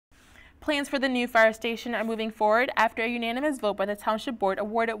Plans for the new fire station are moving forward after a unanimous vote by the Township Board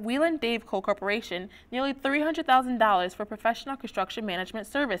awarded Weiland-Davo Corporation nearly $300,000 for professional construction management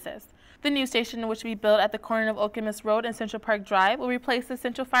services. The new station, which will be built at the corner of Okemos Road and Central Park Drive, will replace the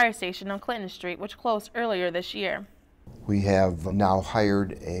Central Fire Station on Clinton Street, which closed earlier this year. We have now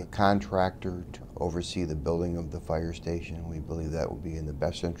hired a contractor to oversee the building of the fire station. We believe that will be in the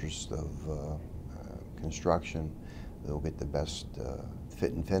best interest of construction. They'll get the best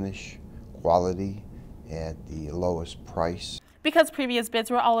fit and finish, quality at the lowest price. Because previous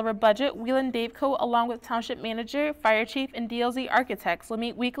bids were all over budget, Weiland-Davo, along with Township Manager, Fire Chief, and DLZ Architects, will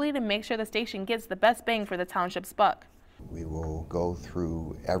meet weekly to make sure the station gets the best bang for the Township's buck. We will go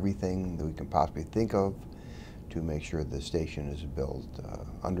through everything that we can possibly think of to make sure the station is built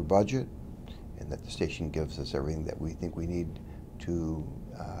under budget and that the station gives us everything that we think we need to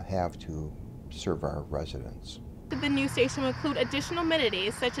have to serve our residents. The new station will include additional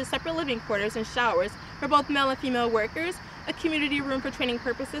amenities such as separate living quarters and showers for both male and female workers, a community room for training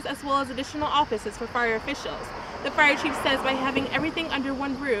purposes, as well as additional offices for fire officials. The fire chief says by having everything under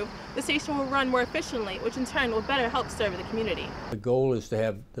one roof, the station will run more efficiently, which in turn will better help serve the community. The goal is to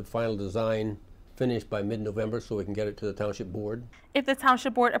have the final design finished by mid-November so we can get it to the Township Board. If the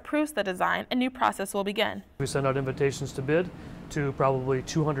Township Board approves the design, a new process will begin. We send out invitations to bid to probably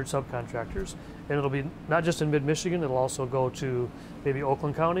 200 subcontractors, and it'll be not just in mid-Michigan, it'll also go to maybe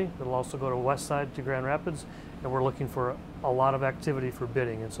Oakland County, it'll also go to West Side to Grand Rapids, and we're looking for a lot of activity for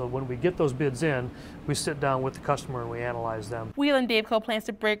bidding. And so when we get those bids in, we sit down with the customer and we analyze them. Weiland-Davo plans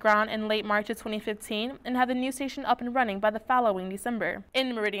to break ground in late March of 2015 and have the new station up and running by the following December.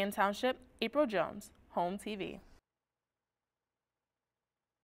 In Meridian Township, April Jones, Home TV.